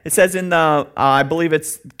that. It says in the, I believe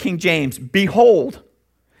it's King James, behold.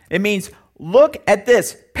 It means look at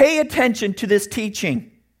this. Pay attention to this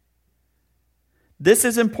teaching. This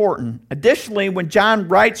is important. Additionally, when John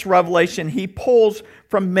writes Revelation, he pulls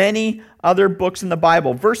from many other books in the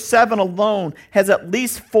Bible. Verse 7 alone has at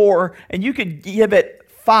least 4, and you could give it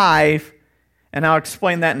 5, and I'll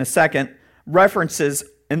explain that in a second, references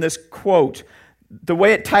in this quote. The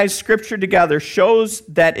way it ties Scripture together shows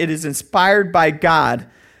that it is inspired by God,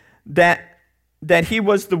 that he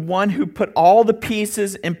was the one who put all the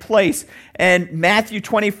pieces in place. And Matthew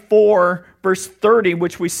 24, verse 30,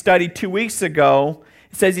 which we studied 2 weeks ago,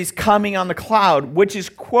 it says he's coming on the cloud, which is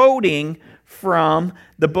quoting from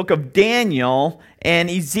the book of Daniel and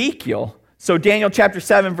Ezekiel. So Daniel chapter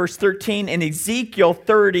 7, verse 13, and Ezekiel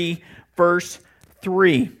 30, verse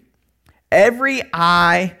 3. Every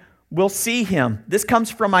eye will see him. This comes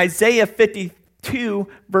from Isaiah 52,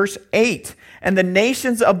 verse 8. And the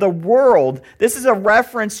nations of the world, this is a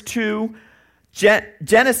reference to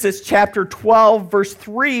Genesis chapter 12, verse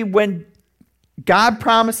 3, when God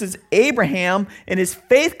promises Abraham in his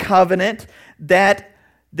faith covenant that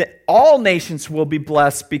all nations will be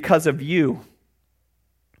blessed because of you.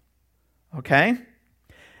 Okay?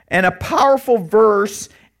 And a powerful verse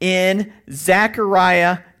in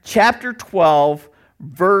Zechariah chapter 12,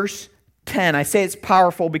 verse 10. I say it's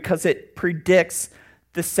powerful because it predicts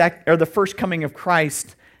the first coming of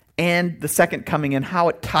Christ and the second coming and how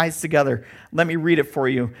it ties together. Let me read it for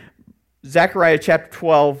you. Zechariah chapter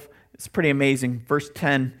 12 is pretty amazing. Verse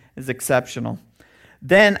 10 is exceptional.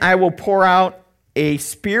 Then I will pour out a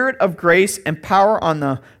spirit of grace and power on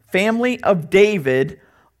the family of David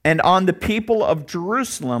and on the people of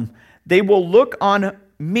Jerusalem. They will look on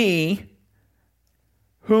me,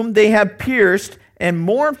 whom they have pierced, and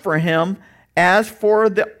mourn for him as for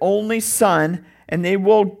the only son, and they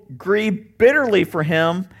will grieve bitterly for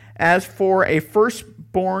him as for a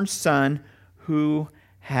firstborn son who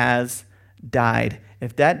has died.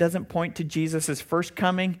 If that doesn't point to Jesus' first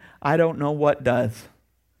coming, I don't know what does.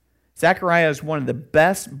 Zechariah is one of the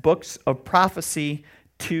best books of prophecy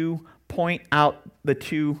to point out the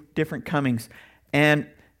two different comings and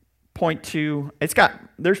point to,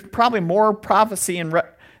 there's probably more prophecy in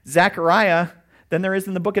Zechariah than there is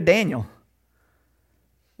in the book of Daniel,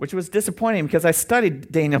 which was disappointing because I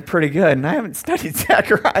studied Daniel pretty good, and I haven't studied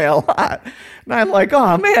Zechariah a lot. And I'm like,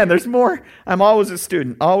 oh man, there's more. I'm always a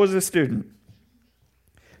student.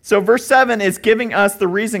 So verse 7 is giving us the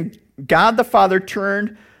reason God the Father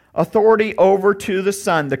turned authority over to the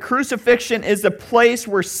Son. The crucifixion is the place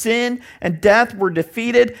where sin and death were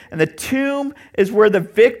defeated, and the tomb is where the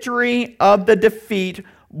victory of the defeat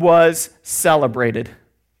was celebrated.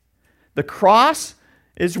 The cross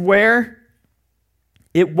is where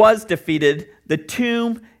it was defeated. The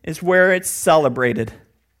tomb is where it's celebrated.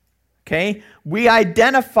 Okay? We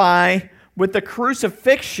identify with the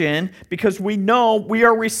crucifixion because we know we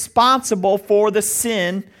are responsible for the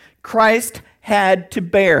sin Christ had to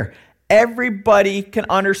bear. Everybody can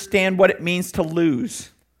understand what it means to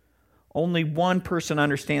lose. Only one person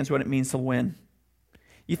understands what it means to win.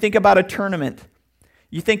 You think about a tournament.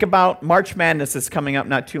 You think about March Madness is coming up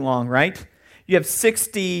not too long, right? You have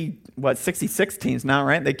 66 teams now,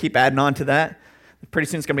 right? They keep adding on to that. Pretty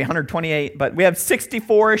soon it's going to be 128, but we have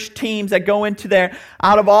 64-ish teams that go into there.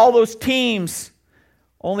 Out of all those teams,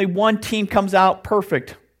 only one team comes out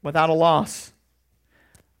perfect without a loss.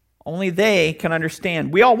 Only they can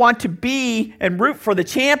understand. We all want to be and root for the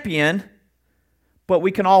champion, but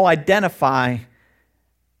we can all identify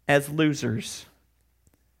as losers.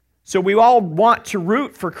 So we all want to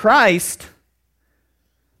root for Christ,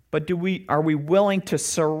 but are we willing to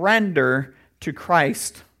surrender to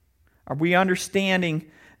Christ? Are we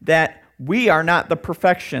understanding that we are not the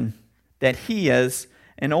perfection that He is,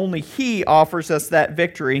 and only He offers us that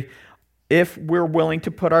victory if we're willing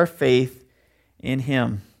to put our faith in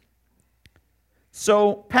Him?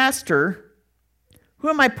 So, Pastor, who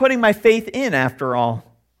am I putting my faith in after all?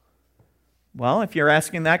 Well, if you're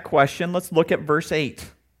asking that question, let's look at verse 8.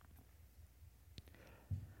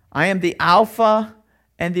 I am the Alpha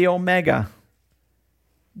and the Omega.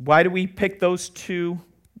 Why do we pick those two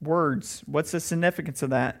words? What's the significance of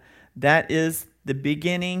that? That is the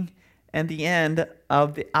beginning and the end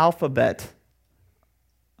of the alphabet,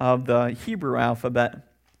 of the Hebrew alphabet.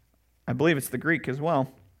 I believe it's the Greek as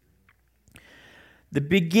well. The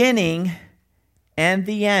beginning and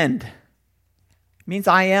the end means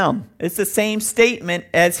I am. It's the same statement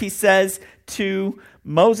as he says to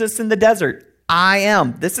Moses in the desert. I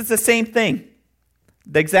am. This is the same thing.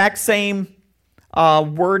 The exact same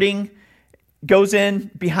wording goes in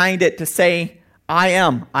behind it to say, I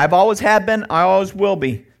am. I've always have been, I always will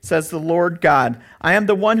be, says the Lord God. I am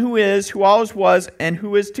the one who is, who always was, and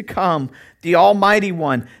who is to come, the Almighty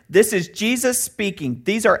One. This is Jesus speaking.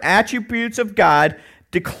 These are attributes of God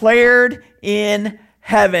declared in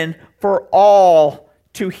heaven for all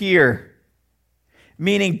to hear.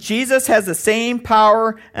 Meaning Jesus has the same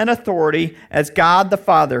power and authority as God the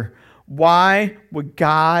Father. Why would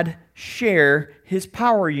God share his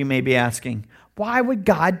power, you may be asking? Why would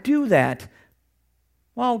God do that?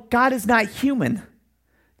 Well, God is not human.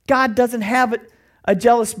 God doesn't have a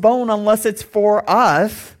jealous bone unless it's for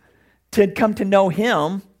us to come to know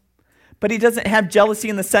him. But he doesn't have jealousy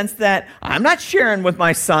in the sense that I'm not sharing with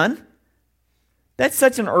my son. That's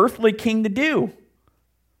such an earthly king to do.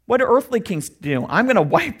 What do earthly kings do? I'm going to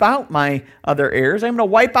wipe out my other heirs. I'm going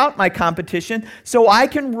to wipe out my competition so I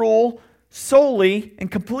can rule solely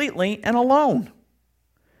and completely and alone.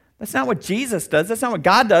 That's not what Jesus does. That's not what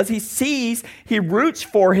God does. He sees, he roots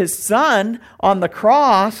for his son on the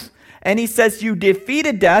cross, and he says, you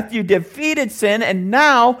defeated death, you defeated sin, and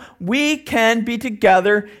now we can be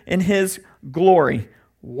together in his glory.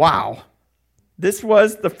 Wow. This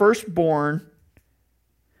was the firstborn,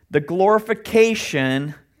 the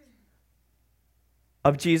glorification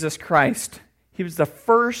of Jesus Christ. He was the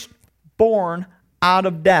firstborn out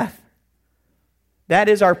of death. That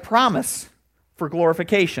is our promise for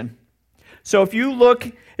glorification. So if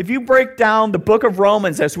you break down the book of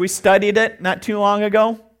Romans as we studied it not too long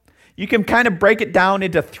ago, you can kind of break it down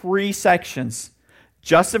into 3 sections.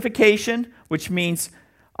 Justification, which means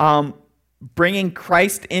bringing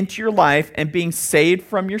Christ into your life and being saved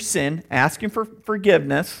from your sin, asking for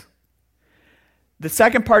forgiveness. The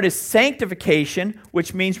second part is sanctification,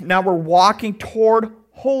 which means now we're walking toward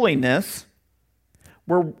holiness.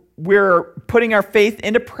 We're putting our faith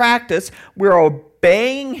into practice. We're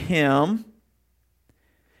obeying him.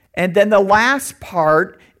 And then the last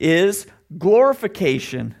part is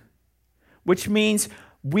glorification, which means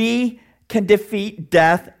we can defeat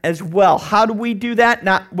death as well. How do we do that?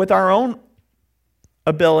 Not with our own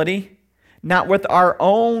ability, not with our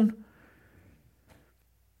own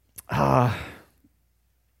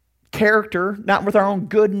character, not with our own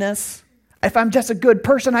goodness. If I'm just a good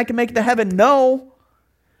person, I can make it to heaven. No.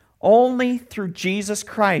 Only through Jesus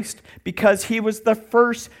Christ, because he was the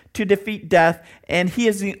first to defeat death, and he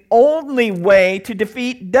is the only way to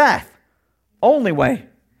defeat death. Only way.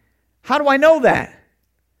 How do I know that?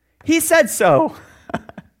 He said so.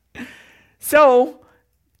 So,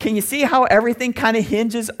 can you see how everything kind of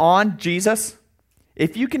hinges on Jesus?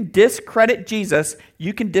 If you can discredit Jesus,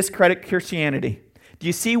 you can discredit Christianity. Do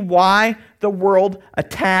you see why the world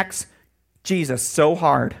attacks Jesus so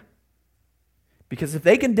hard? Because if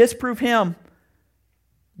they can disprove him,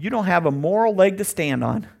 you don't have a moral leg to stand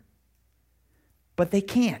on. But they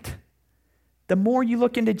can't. The more you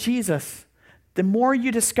look into Jesus, the more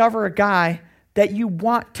you discover a guy that you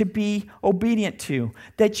want to be obedient to,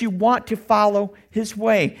 that you want to follow his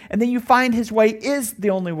way. And then you find his way is the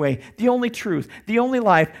only way, the only truth, the only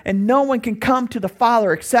life, and no one can come to the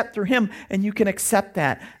Father except through him, and you can accept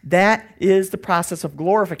that. That is the process of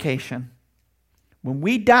glorification. When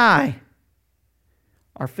we die,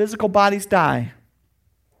 our physical bodies die.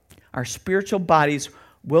 Our spiritual bodies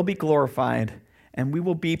will be glorified, and we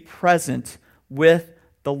will be present with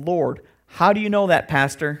the Lord. How do you know that,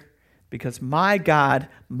 Pastor? Because my God,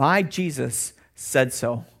 my Jesus said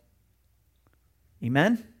so.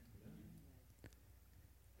 Amen?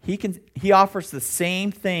 He offers the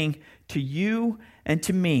same thing to you and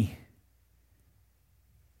to me.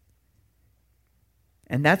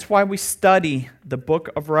 And that's why we study the book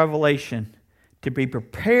of Revelation, to be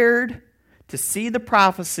prepared to see the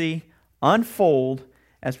prophecy unfold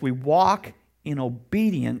as we walk in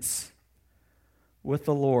obedience with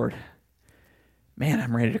the Lord. Man,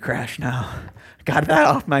 I'm ready to crash now. Got that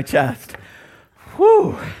off my chest.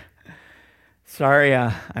 Whew. Sorry,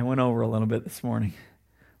 I went over a little bit this morning.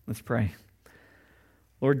 Let's pray.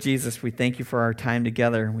 Lord Jesus, we thank you for our time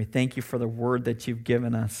together. We thank you for the word that you've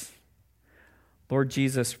given us. Lord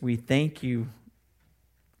Jesus, we thank you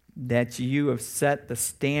that you have set the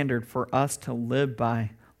standard for us to live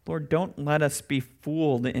by. Lord, don't let us be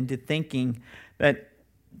fooled into thinking that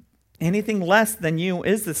anything less than you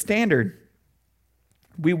is the standard.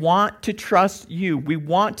 We want to trust you. We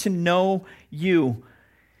want to know you.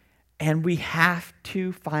 And we have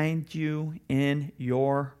to find you in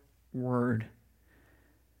your word.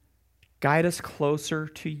 Guide us closer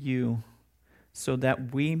to you so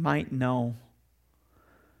that we might know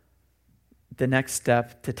the next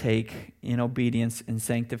step to take in obedience and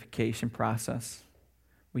sanctification process.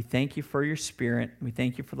 We thank you for your Spirit. We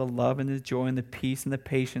thank you for the love and the joy and the peace and the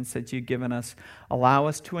patience that you've given us. Allow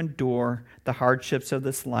us to endure the hardships of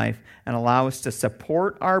this life and allow us to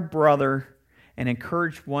support our brother and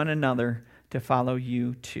encourage one another to follow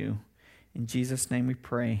you too. In Jesus' name we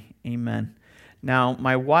pray. Amen. Now,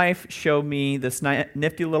 my wife showed me this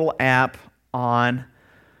nifty little app on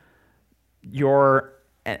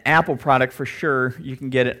an Apple product for sure. You can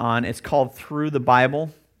get it on. It's called Through the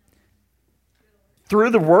Bible.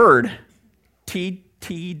 Through the Word.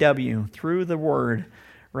 TTW. Through the Word.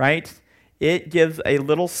 Right? It gives a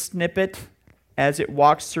little snippet as it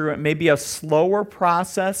walks through. It may be a slower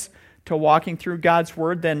process to walking through God's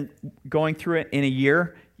Word than going through it in a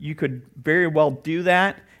year. You could very well do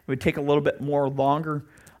that. It would take a little bit more longer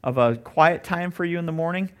of a quiet time for you in the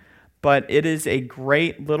morning, but it is a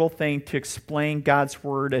great little thing to explain God's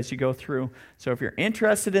Word as you go through. So if you're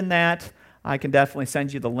interested in that, I can definitely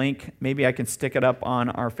send you the link. Maybe I can stick it up on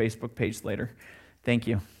our Facebook page later. Thank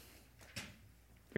you.